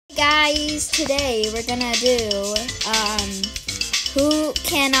Guys, today we're gonna do who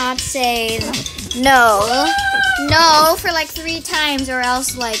cannot say no for like 3 times, or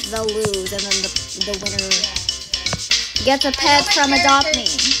else like they'll lose, and then the winner gets a pet from Adopt Me.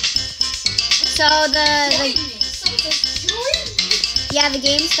 So the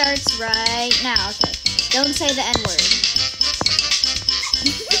game starts right now. Okay, don't say the N-word.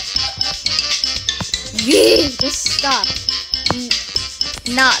 Just stop.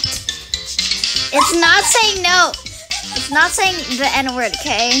 It's not saying no. It's not saying the N-word,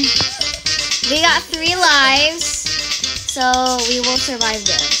 okay? We got 3 lives, so we will survive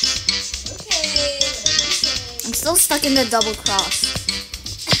this. Okay. I'm still stuck in the double cross.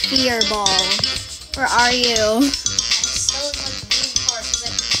 Fear ball. Where are you? I'm still in the green part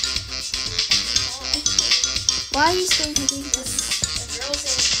because Why are you still in the green part? the girl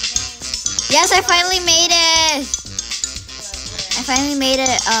said Yes, I finally made it. I finally made it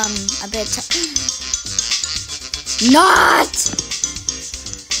a bit not.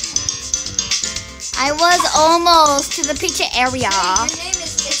 I was almost to the picture area. your name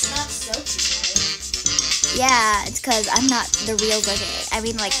is It's Not Sophie, Yeah, it's because I'm not the real Zuggy. I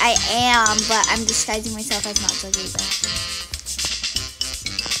mean, like, I am, but I'm disguising myself as not Zuggy.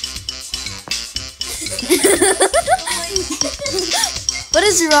 What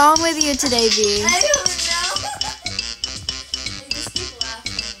is wrong with you today, B? I don't know. I just keep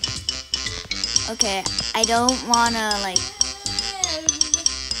laughing. Okay, I don't wanna, like,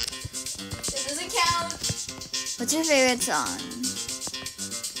 It doesn't count. what's your favorite song?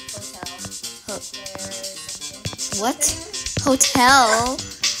 Hotel. What? Hotel?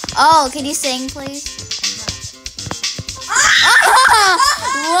 Oh, can you sing, please?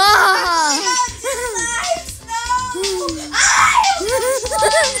 Whoa!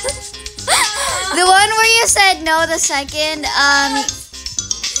 The one where you said no the second,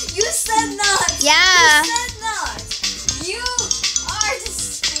 You said not. yeah. You said not. You are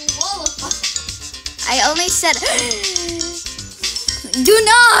disqualified. I only said, do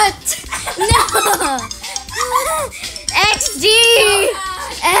not! No! XD!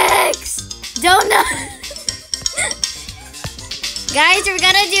 X! Donut! Guys, we're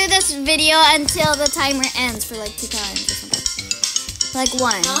gonna do this video until the timer ends for like 2 times or something. Like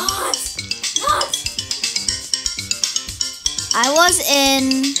 1. Not. I was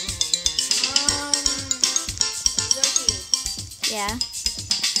in, Zoki, yeah.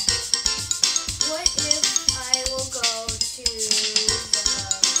 what if I will go to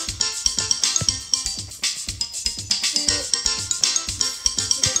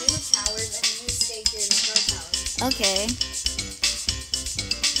the new towers and you stay here in the car towers? Okay.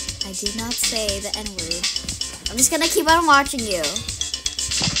 I do not say the N-word. I'm just gonna keep on watching you.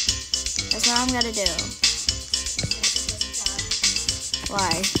 That's what I'm gonna do.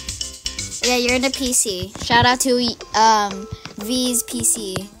 Why? Yeah, you're in a PC. Shout out to V's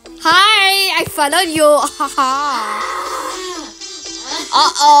PC. Hi, I followed you. Haha.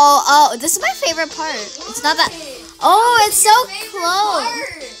 Oh, this is my favorite part. It's not that. Oh, it's so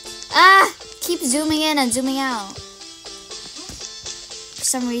close. Ah, keep zooming in and zooming out. For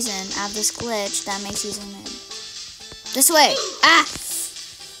some reason, I have this glitch that makes you zoom in. This way. Ah.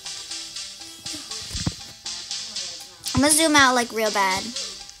 I'm gonna zoom out like real bad.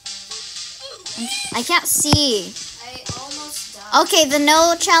 I can't see. I almost died. Okay, the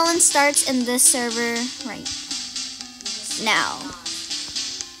no challenge starts in this server right now.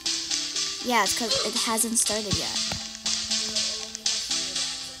 Yeah, it's because it hasn't started yet.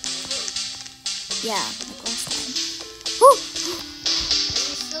 Yeah, like last time. Whew. Are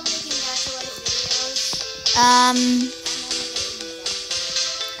you still making Gacha Life videos?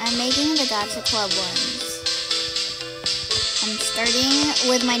 I'm making the Gacha Club ones. I'm starting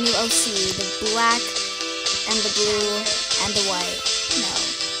with my new OC, the black and the blue and the white. No,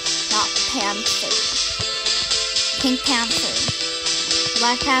 not Panther. Pink Panther.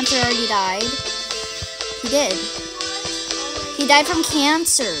 Black Panther already died. He did. He died from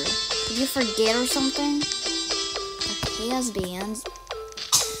cancer. Did you forget or something? He has bands.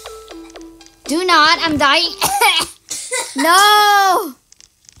 Do not, I'm dying. No!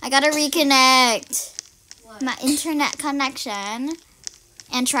 I gotta reconnect my internet connection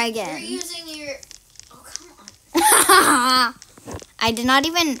and try You're again. using your... Oh, come on. I did not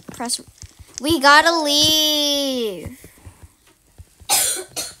even press. We gotta leave.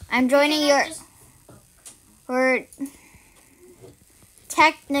 I'm joining your. Or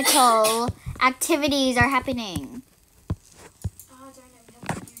technical activities are happening. Oh, darn it, we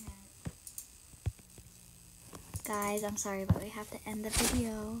have the internet. Guys, I'm sorry, but we have to end the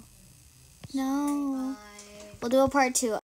video. No. Bye. We'll do a part 2.